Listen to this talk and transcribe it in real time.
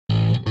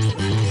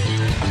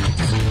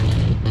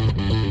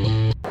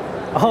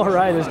All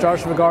right, it's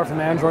Josh Vigar from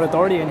Android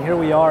Authority, and here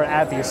we are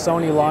at the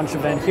Sony launch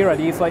event here at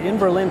E3 in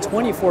Berlin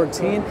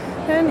 2014.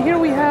 And here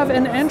we have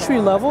an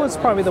entry-level, it's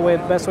probably the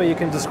best way you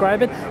can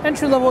describe it,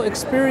 entry-level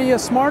Xperia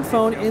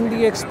smartphone in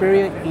the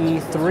Xperia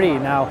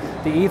E3. Now,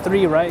 the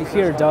E3 right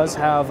here does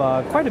have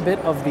quite a bit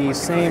of the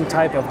same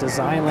type of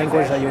design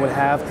language that you would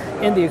have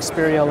in the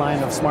Xperia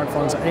line of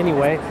smartphones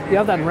anyway. You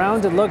have that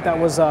rounded look that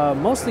was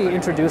mostly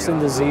introduced in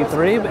the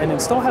Z3, and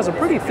it still has a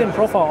pretty thin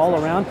profile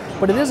all around,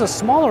 but it is a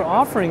smaller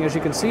offering. As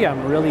you can see,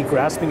 I'm really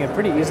grasping it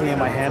pretty easily in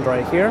my hand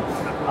right here.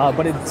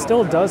 But it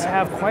still does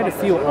have quite a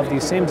few of the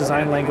same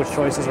design language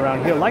choices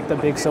around here, like the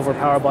big silver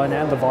power button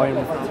and the volume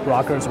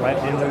rockers right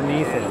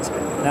underneath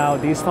it. Now,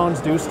 these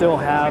phones do still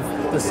have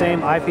the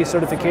same IP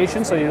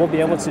certification, so you will be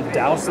able to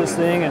douse this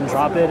thing and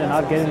drop it and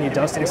not get any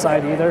dust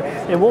inside either.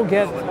 It will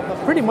get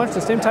pretty much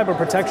the same type of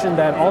protection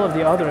that all of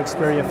the other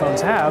Xperia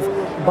phones have,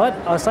 but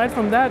aside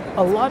from that,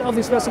 a lot of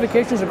the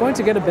specifications are going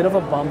to get a bit of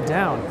a bump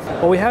down.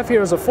 What we have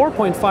here is a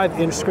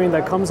 4.5-inch screen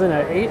that comes in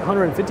at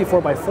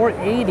 854 by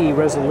 480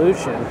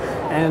 resolution,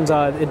 and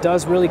it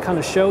does really kind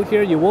of show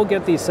here. You will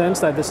get the sense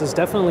that this is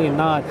definitely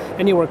not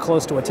anywhere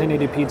close to a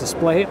 1080p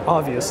display,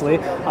 obviously,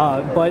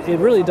 but it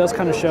really does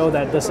kind of show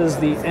that this is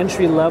the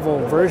entry-level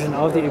version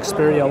of the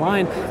Xperia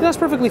line, and that's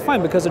perfectly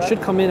fine because it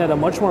should come in at a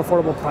much more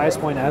affordable price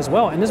point as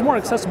well, and is more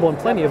accessible in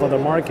plenty of other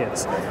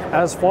markets.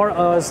 As far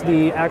as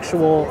the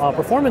actual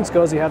performance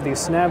goes, you have the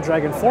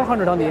Snapdragon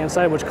 400 on the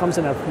inside, which comes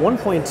in at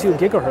 1.2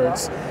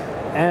 gigahertz.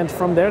 And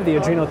from there, the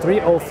Adreno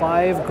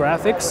 305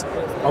 graphics,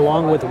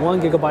 along with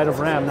 1 gigabyte of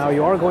RAM. Now,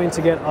 you are going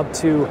to get up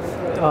to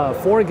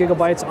 4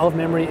 gigabytes of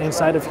memory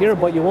inside of here,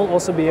 but you will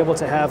also be able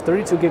to have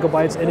 32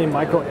 gigabytes in a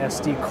micro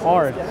SD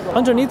card.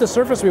 Underneath the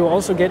surface, we will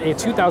also get a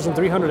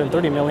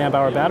 2,330 milliamp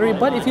hour battery,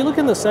 but if you look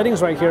in the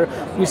settings right here,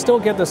 we still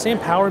get the same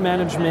power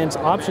management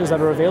options that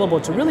are available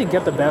to really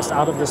get the best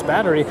out of this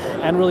battery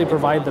and really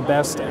provide the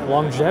best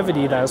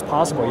longevity that is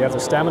possible. You have the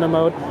stamina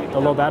mode, the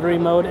low battery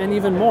mode, and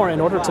even more in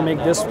order to make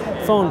this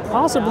phone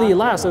possibly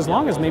last as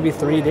long as maybe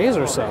 3 days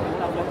or so.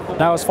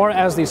 Now, as far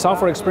as the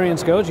software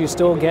experience goes, you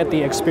still get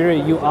the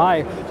Xperia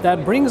UI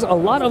that brings a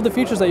lot of the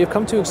features that you've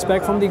come to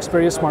expect from the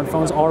Xperia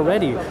smartphones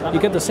already. You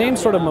get the same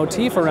sort of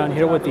motif around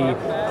here with the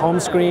home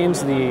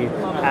screens, the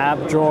app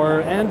drawer,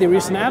 and the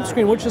recent app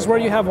screen, which is where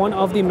you have one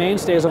of the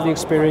mainstays of the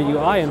Xperia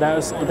UI, and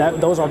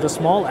those are the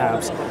small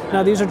apps.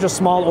 Now, these are just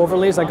small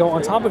overlays that go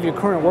on top of your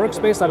current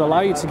workspace that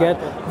allow you to get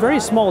very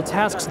small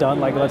tasks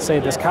done, like let's say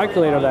this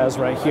calculator that is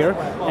right here,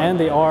 and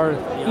they are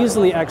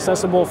easily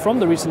accessible from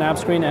the recent app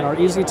screen and are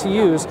easy to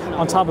use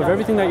on top of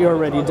everything that you're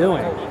already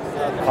doing.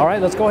 All right,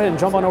 let's go ahead and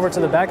jump on over to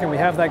the back, and we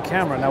have that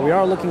camera. Now, we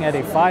are looking at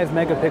a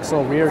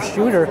 5-megapixel rear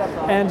shooter,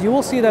 and you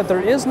will see that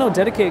there is no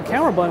dedicated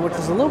camera button, which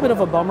is a little bit of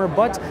a bummer,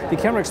 but the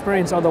camera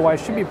experience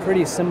otherwise should be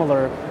pretty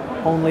similar,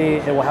 only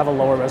it will have a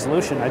lower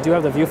resolution. I do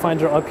have the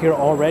viewfinder up here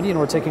already, and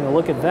we're taking a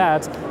look at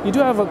that. You do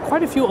have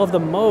quite a few of the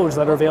modes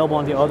that are available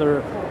on the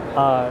other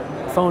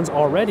phones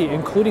already,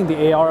 including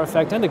the AR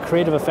effect and the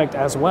creative effect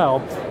as well.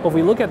 But if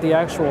we look at the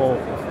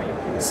actual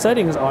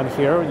settings on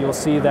here, you'll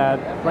see that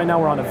right now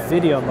we're on a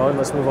video mode.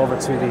 Let's move over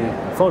to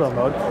the photo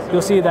mode.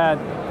 You'll see that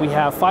we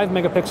have 5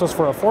 megapixels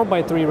for a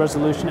 4:3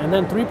 resolution, and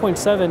then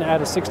 3.7 at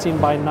a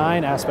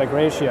 16:9 aspect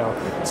ratio.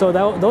 So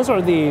those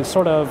are the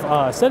sort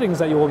of settings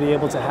that you will be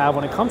able to have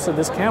when it comes to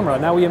this camera.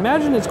 Now, we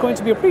imagine it's going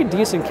to be a pretty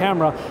decent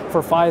camera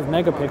for 5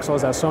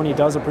 megapixels, as Sony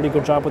does a pretty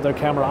good job with their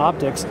camera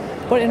optics.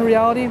 But in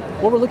reality,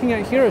 what we're looking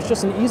at here is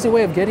just an easy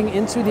way of getting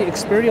into the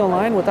Xperia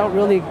line without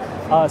really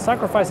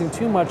sacrificing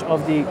too much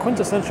of the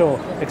quintessential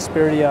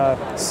Xperia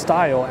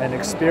style and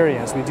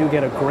experience. We do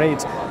get a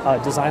great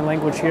design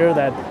language here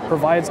that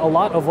provides a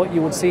lot of what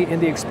you would see in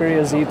the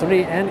Xperia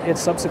Z3 and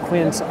its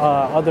subsequent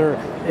other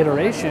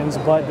iterations,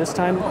 but this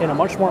time in a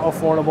much more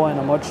affordable and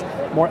a much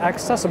more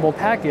accessible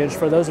package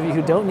for those of you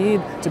who don't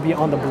need to be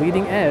on the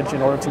bleeding edge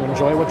in order to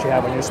enjoy what you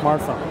have on your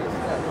smartphone.